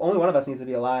 only one of us needs to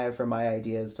be alive for my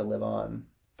ideas to live on.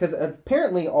 Because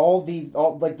apparently all these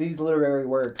literary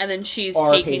works, and then she's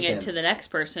are taking patience. it to the next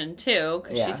person too,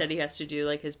 because Yeah. she said he has to do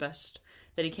like his best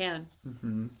that he can.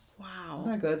 Mm-hmm. Wow,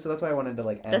 isn't that good? So that's why I wanted to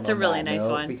like end that's a on really that nice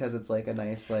note, one, because it's like a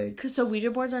nice like. Because so Ouija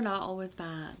boards are not always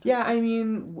bad. Yeah, I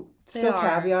mean, still are.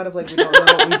 caveat of like we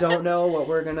don't know what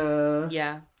we're gonna.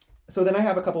 Yeah. So then I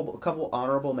have a couple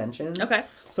honorable mentions. Okay.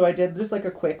 So I did just like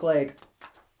a quick like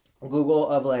Google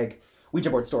of like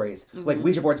Ouija board stories, like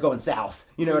Ouija boards going south.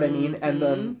 You know what I mean? And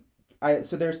then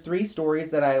so there's 3 stories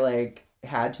that I like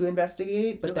had to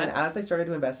investigate, but then as I started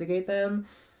to investigate them,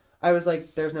 I was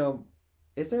like,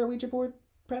 is there a Ouija board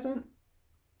present?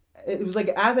 It was like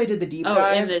as I did the deep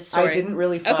dive, in this story. I didn't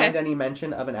really find any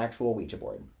mention of an actual Ouija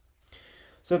board.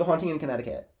 So the haunting in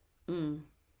Connecticut. In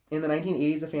the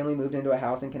 1980s, a family moved into a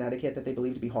house in Connecticut that they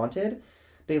believed to be haunted.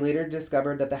 They later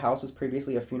discovered that the house was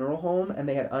previously a funeral home, and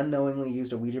they had unknowingly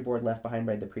used a Ouija board left behind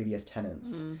by the previous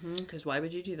tenants. Because why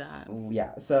would you do that?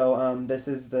 Yeah. So this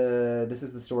is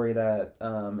the story that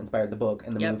inspired the book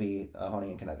and the movie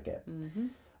Haunting in Connecticut.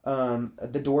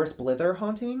 The Doris Blither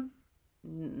haunting.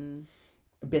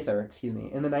 Bither, excuse me.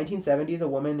 In the 1970s, a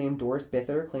woman named Doris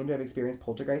Bither claimed to have experienced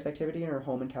poltergeist activity in her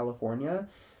home in California.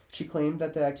 She claimed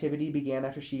that the activity began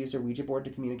after she used a Ouija board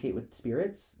to communicate with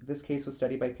spirits. This case was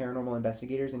studied by paranormal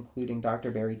investigators, including Dr.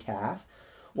 Barry Taff.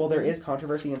 While there is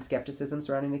controversy and skepticism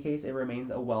surrounding the case, it remains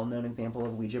a well-known example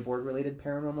of Ouija board-related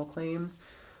paranormal claims.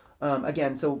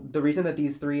 Again, so the reason that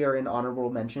these 3 are in honorable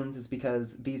mentions is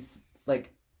because these,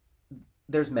 like,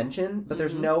 there's mention, but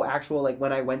there's no actual, like,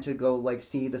 when I went to go, like,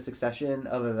 see the succession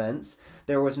of events,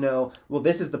 there was no, well,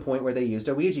 this is the point where they used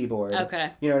a Ouija board.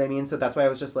 Okay. You know what I mean? So that's why I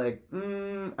was just like,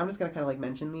 I'm just going to kind of, like,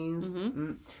 mention these.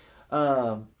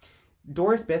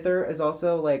 Doris Bither is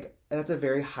also, like, that's a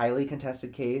very highly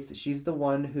contested case. She's the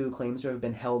one who claims to have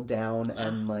been held down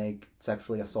and, like,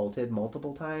 sexually assaulted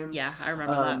multiple times. Yeah, I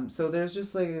remember that. So there's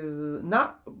just, like,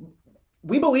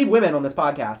 we believe women on this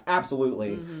podcast,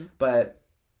 absolutely. But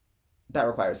that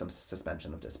requires some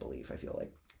suspension of disbelief, I feel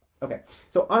like. Okay,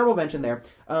 so honorable mention there.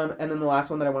 And then the last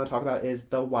one that I want to talk about is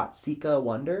the Watseka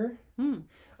Wonder. In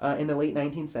the late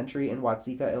 19th century in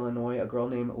Watseka, Illinois, a girl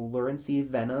named Lawrence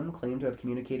Venom claimed to have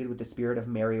communicated with the spirit of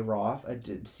Mary Roth, a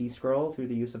deceased girl, through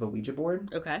the use of a Ouija board.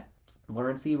 Okay.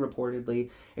 Lawrence reportedly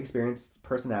experienced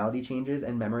personality changes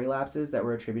and memory lapses that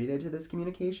were attributed to this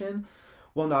communication.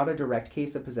 While not a direct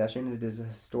case of possession, it is a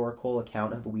historical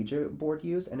account of Ouija board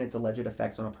use and its alleged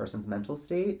effects on a person's mental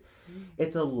state.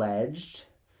 It's alleged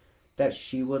that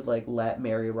she would, like, let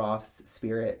Mary Roth's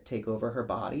spirit take over her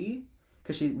body.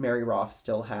 Because Mary Roth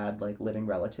still had, like, living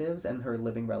relatives, and her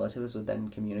living relatives would then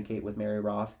communicate with Mary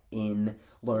Roth in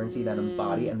Lawrence Venom's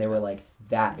body, and they were like,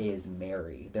 that is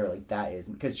Mary. They were like, that is...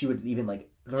 Because she would even, like,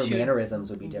 her mannerisms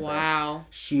would be different. Wow.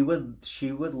 She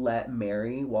would let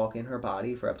Mary walk in her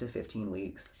body for up to 15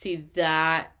 weeks. See,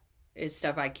 that is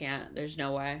stuff I can't. There's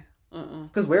no way.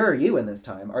 Because where are you in this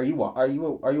time? Are you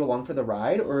along for the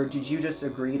ride, or did you just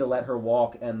agree to let her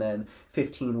walk, and then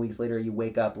 15 weeks later you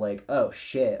wake up like, oh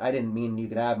shit, I didn't mean you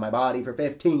could have my body for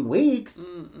 15 weeks?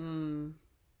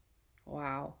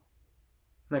 Wow.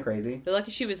 Isn't that crazy? They're lucky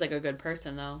she was, like, a good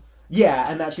person, though. Yeah,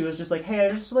 and that she was just like, hey, I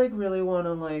just, like, really want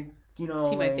to, like, you know,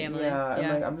 see like, my family. Yeah,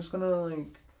 and, like, I'm just gonna,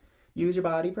 like, use your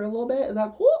body for a little bit, and then,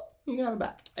 whoop, you can have it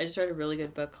back. I just read a really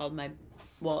good book called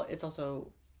well, it's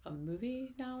also a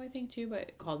movie now, I think, too,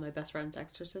 but called My Best Friend's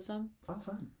Exorcism. Oh,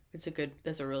 fun.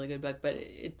 That's a really good book, but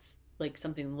it's, like,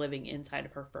 something living inside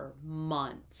of her for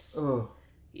months. Ugh.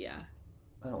 Yeah.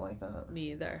 I don't like that.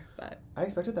 Me either, but... I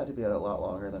expected that to be a lot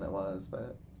longer than it was,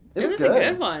 but... It was a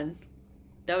good one.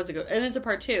 That was a good... And it's a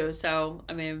part 2, so,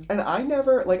 I mean... And I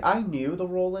never... Like, I knew the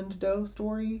Roland Doe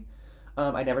story.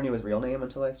 I never knew his real name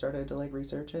until I started to, like,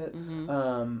 research it.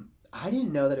 I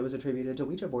didn't know that it was attributed to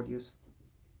Ouija board use.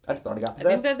 I just thought he got possessed.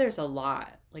 I think that there's a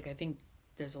lot. Like, I think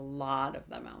there's a lot of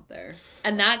them out there.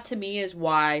 And that, to me, is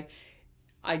why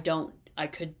I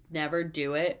could never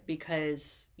do it,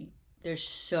 because there's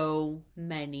so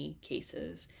many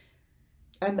cases.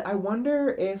 And I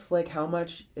wonder if, like, how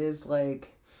much is,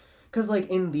 like... Because, like,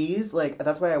 in these, like,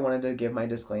 that's why I wanted to give my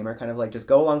disclaimer, kind of, like, just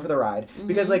go along for the ride.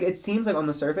 Because, like, it seems like on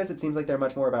the surface, it seems like they're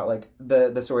much more about, like,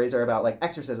 the stories are about, like,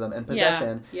 exorcism and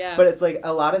possession. Yeah. But it's, like,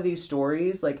 a lot of these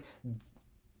stories, like...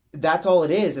 That's all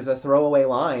it is a throwaway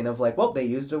line of, like, well, they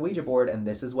used a Ouija board and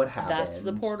this is what happened. That's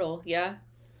the portal, yeah.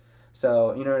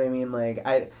 So, you know what I mean? Like,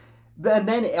 and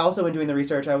then also in doing the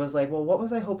research, I was like, well, what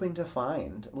was I hoping to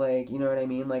find? Like, you know what I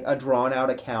mean? Like, a drawn-out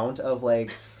account of,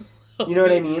 like, you know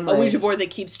what I mean? Like, a Ouija board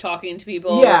that keeps talking to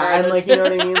people. Yeah, and, like, you know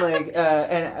what I mean? Like,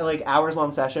 and, like,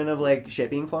 hours-long session of, like, shit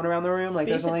being flown around the room. Like,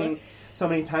 Basically. There's only so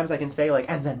many times I can say, like,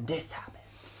 and then this happened.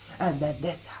 And then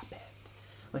this happened.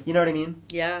 Like, you know what I mean?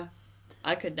 Yeah.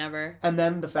 I could never. And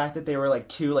then the fact that they were, like,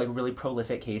 2, like, really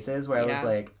prolific cases where I was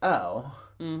like, oh.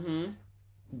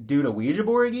 Due to Ouija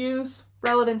board use,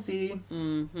 relevancy.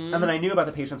 And then I knew about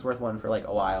the Patience Worth one for, like,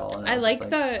 a while. And I like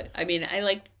that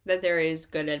there is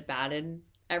good and bad in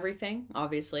everything,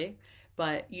 obviously.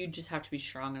 But you just have to be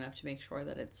strong enough to make sure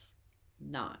that it's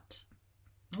not.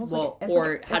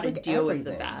 Or how to deal with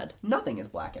the bad. Nothing is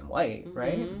black and white,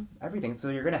 right? Everything. So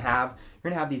you're gonna have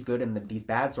these good and these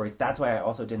bad stories. That's why I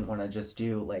also didn't want to just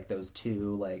do, like, those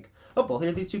 2, like, oh, well, here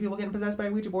are these 2 people getting possessed by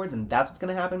Ouija boards, and that's what's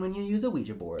gonna happen when you use a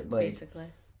Ouija board. Like, basically.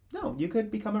 No, you could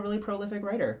become a really prolific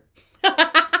writer.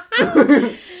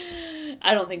 I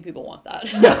don't think people want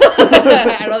that.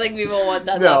 I don't think people want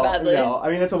that that badly. No, I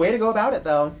mean, it's a way to go about it,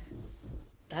 though.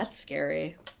 That's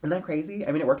scary. Isn't that crazy?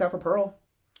 I mean, it worked out for Pearl.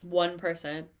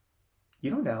 1%. You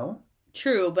don't know.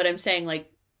 True, but I'm saying,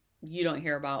 like, you don't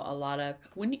hear about a lot of...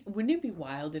 Wouldn't it be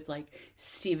wild if, like,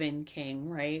 Stephen King,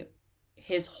 right?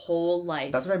 His whole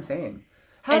life... That's what I'm saying.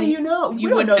 How do you know? You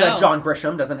don't know that John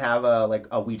Grisham doesn't have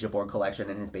a Ouija board collection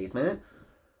in his basement.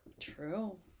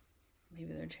 True.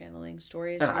 Maybe they're channeling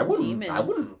stories and from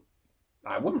demons.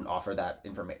 I wouldn't offer that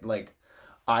information. Like,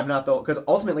 I'm not because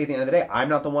ultimately at the end of the day, I'm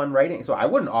not the one writing, so I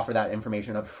wouldn't offer that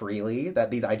information up freely, that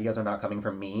these ideas are not coming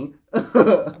from me.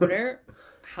 I wonder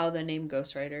how the name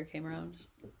ghostwriter came around.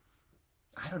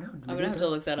 I don't know. I'm gonna have to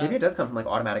look that up. Maybe it does come from, like,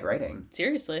 automatic writing.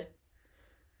 Seriously.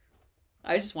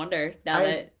 I just wonder,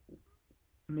 no.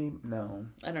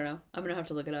 I don't know. I'm gonna have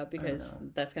to look it up, because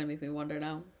that's gonna make me wonder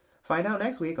now. Find out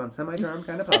next week on Semi-Charmed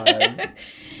Kind of Pod.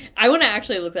 I want to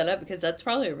actually look that up, because that's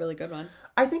probably a really good one.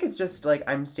 I think it's just, like,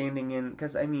 I'm standing in...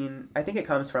 Because, I mean, I think it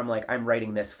comes from, like, I'm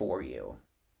writing this for you.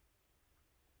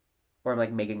 Or I'm,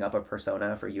 like, making up a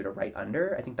persona for you to write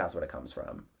under. I think that's what it comes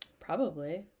from.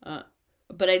 Probably.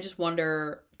 But I just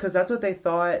wonder... Because that's what they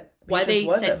thought why they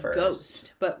was said at first.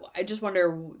 Ghost. But I just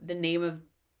wonder the name of,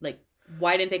 like...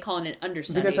 Why didn't they call it an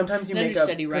understudy? Because sometimes you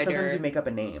make up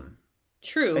a name.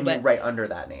 True, and but... you write under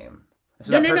that name.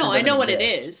 So No. I know what it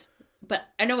is. But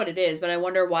I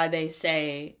wonder why they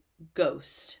say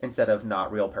ghost instead of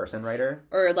not real person writer,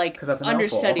 or like that's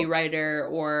understudy writer,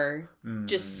 or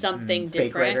just something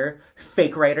different.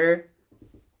 Fake writer,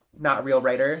 not real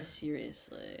writer.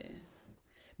 Seriously,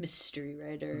 mystery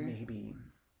writer. Maybe.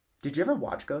 Did you ever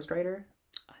watch Ghost Rider?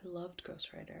 I loved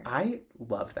Ghost Rider. I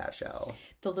loved that show.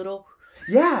 The little.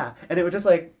 Yeah, and it was just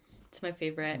like. It's my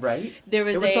favorite. Right. It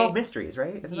would solve mysteries,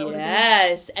 right? Isn't that what it did?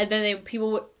 Yes, and then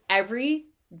people would every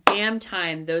damn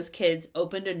time those kids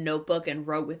opened a notebook and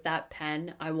wrote with that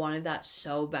pen, I wanted that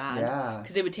so bad. Yeah.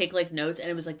 Because they would take like notes and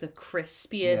it was like the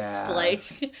crispiest.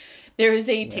 Like there was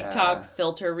a TikTok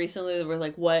filter recently that were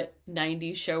like, what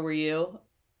 90s show were you?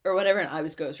 Or whatever, and I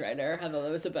was Ghost Rider. I thought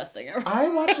that was the best thing ever. I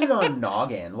watched it on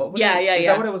Noggin. What was Is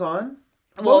that what it was on?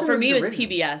 Well, for me, it was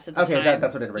PBS at the time. Okay,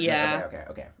 that's what it originally. Yeah.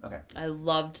 Okay. I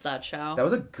loved that show. That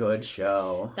was a good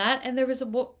show. That, and there was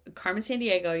Carmen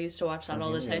Sandiego. I used to watch that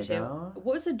all the time, too. What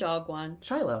was the dog one?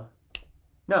 Shiloh.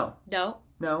 No.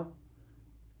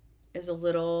 It was a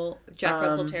little Jack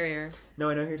Russell Terrier. No,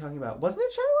 I know who you're talking about. Wasn't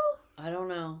it Shiloh? I don't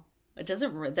know.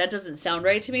 That doesn't sound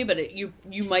right to me, but you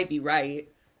might be right.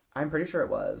 I'm pretty sure it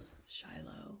was.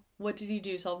 Shiloh. What did he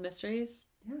do? Solve mysteries?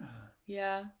 Yeah.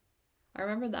 Yeah. I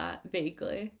remember that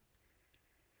vaguely.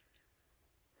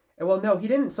 Well, no, he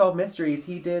didn't solve mysteries.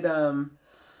 He did,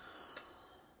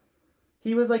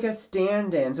 he was like a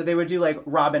stand-in. So they would do like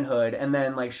Robin Hood and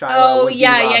then like Shiloh would be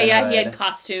Robin Hood. He had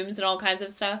costumes and all kinds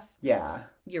of stuff. Yeah.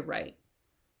 You're right.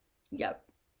 Yep.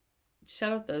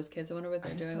 Shout out those kids. I wonder what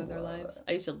they're doing with their lives.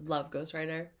 I used to love Ghost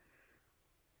Rider.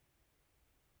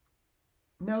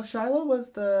 No, Shiloh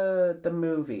was the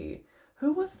movie.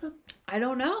 Who was the... I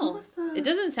don't know. It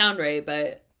doesn't sound right,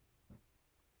 but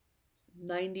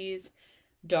 90s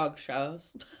dog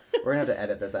shows. We're going to have to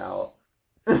edit this out.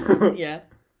 Yeah.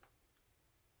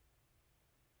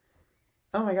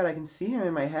 Oh my god, I can see him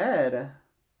in my head.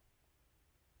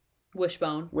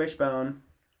 Wishbone. People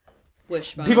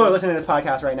are listening to this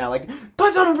podcast right now like,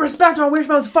 put some respect on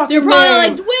Wishbone's fucking name! They're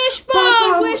probably like,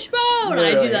 Wishbone!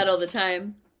 Literally. I do that all the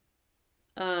time.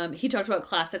 He talked about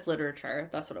classic literature.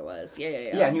 That's what it was. Yeah.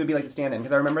 Yeah, and he would be like the stand-in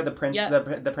because I remember the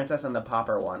the Princess and the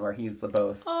Pauper one where he's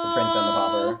both the prince and the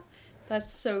pauper.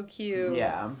 That's so cute.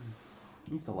 Yeah,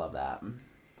 I used to love that.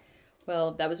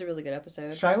 Well, that was a really good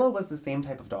episode. Shiloh was the same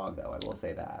type of dog, though. I will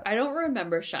say that. I don't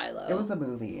remember Shiloh. It was a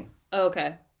movie. Oh,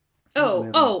 okay.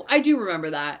 Oh, I do remember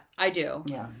that. I do.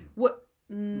 Yeah. What?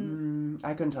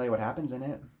 I couldn't tell you what happens in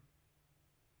it.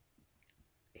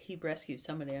 He rescues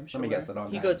somebody, I'm sure. Let me guess, the dog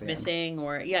dies. He goes missing,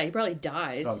 or he probably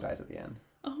dies. The dog dies at the end.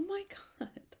 Oh my god!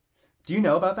 Do you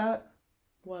know about that?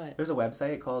 What? There's a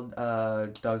website called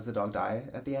Does the Dog Die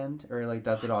at the end, or like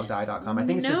doesthedogdie.com. I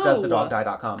think it's just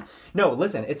doesthedogdie.com. No,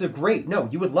 listen, it's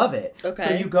you would love it. Okay.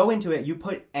 So you go into it, you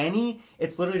put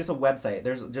it's literally just a website.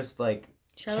 There's just like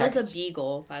Shiloh's a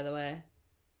beagle, by the way,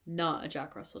 not a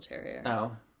Jack Russell Terrier.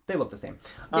 Oh. They look the same.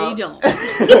 They don't.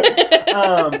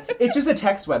 It's just a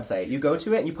text website. You go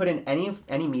to it and you put in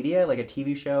any media, like a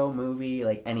TV show, movie,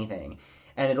 like anything.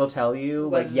 And it'll tell you,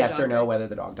 like, yes or no, whether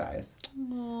the dog dies.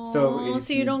 Aww,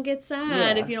 so you don't get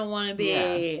sad if you don't want to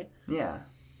be. Yeah.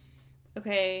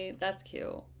 Okay, that's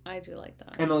cute. I do like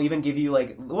that. And they'll even give you,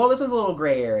 like, well, this was a little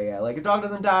gray area. Like, a dog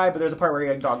doesn't die, but there's a part where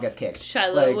a dog gets kicked.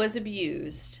 Shiloh was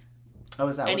abused. Oh,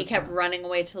 is that and he kept running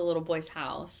away to the little boy's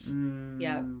house.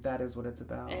 Yeah. That is what it's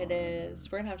about. It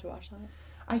is. We're going to have to watch that.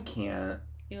 I can't.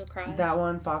 You'll cry. That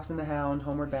one, Fox and the Hound,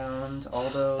 Homeward Bound, all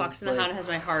those. Fox and the Hound has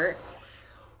my heart.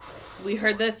 We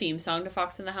heard the theme song to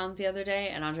Fox and the Hound the other day,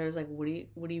 and Andre was like, "What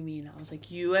do you mean?" I was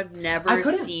like, "You have never seen the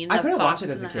Fox and the Hound?" I couldn't watch it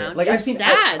as a kid. Like I've seen,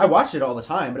 I watched it all the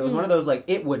time, but it was one of those like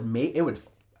it would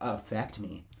affect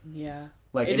me. Yeah,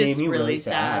 like it made me really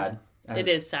sad. It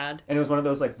is sad. And it was one of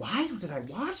those like, why did I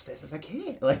watch this as a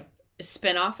kid? Like a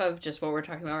spin-off of just what we're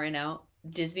talking about right now.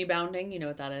 Disney bounding, you know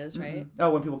what that is, right?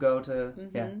 Oh, when people go to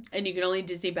and you can only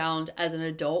Disney bound as an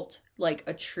adult, like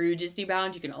a true Disney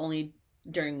bound. You can only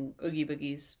during Oogie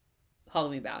Boogie's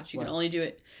Halloween bash. You can only do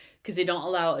it because they don't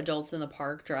allow adults in the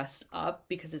park dressed up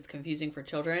because it's confusing for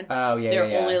children. Oh, yeah,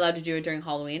 They're only allowed to do it during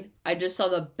Halloween. I just saw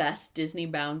the best Disney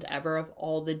bound ever of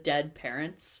all the dead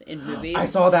parents in movies. I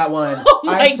saw that one. Oh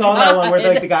I saw that one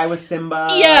where the guy was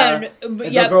Simba. Yeah.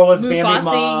 The girl was Mufasa, Bambi's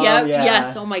mom. Yep. Yeah.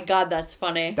 Yes. Oh my god, that's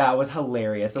funny. That was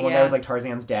hilarious. The one that was like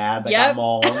Tarzan's dad that got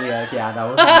mauled. Yeah, that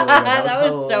was that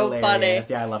was so funny.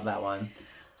 Yeah, I love that one.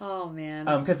 Oh man.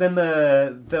 Because then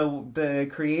the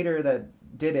creator that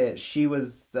did it, she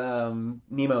was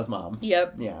Nemo's mom.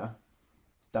 Yep. Yeah.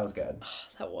 That was good.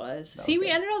 That was. See, we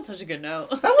ended on such a good note.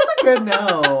 That was a good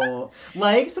note.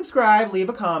 Like, subscribe, leave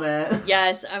a comment.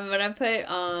 Yes, I'm gonna put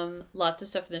lots of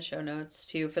stuff in the show notes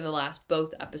too for the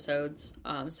both episodes.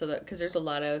 So that because there's a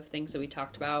lot of things that we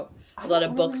talked about, a lot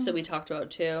of books that we talked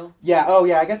about too. Yeah. Oh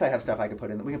yeah. I guess I have stuff I could put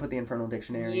in. We can put the Infernal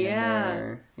Dictionary. Yeah. In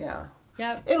there. Yeah.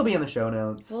 Yep. It'll be in the show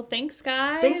notes. Well, thanks,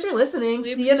 guys. Thanks for listening.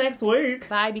 See you next week.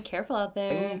 Bye. Be careful out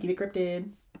there. Get it cryptid.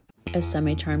 A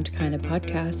Semi-Charmed Kind of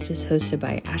Podcast is hosted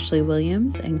by Ashley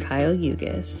Williams and Kyle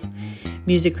Ugis.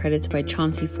 Music credits by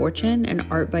Chauncey Fortune and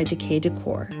art by Decay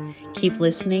Decor. Keep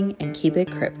listening and keep it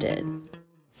cryptid.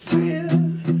 We're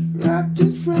wrapped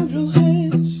in fragile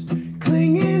hands,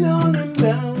 clinging on a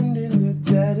mound in the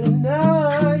dead of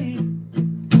night.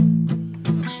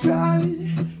 Stride,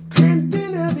 cramped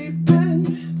in every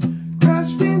bend,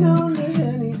 grasping onto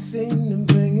anything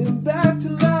to bring him back to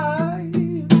life.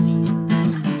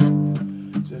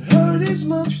 It's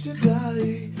much to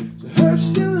die, so hurt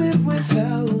still live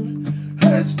without,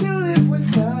 hurt still live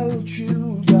without you.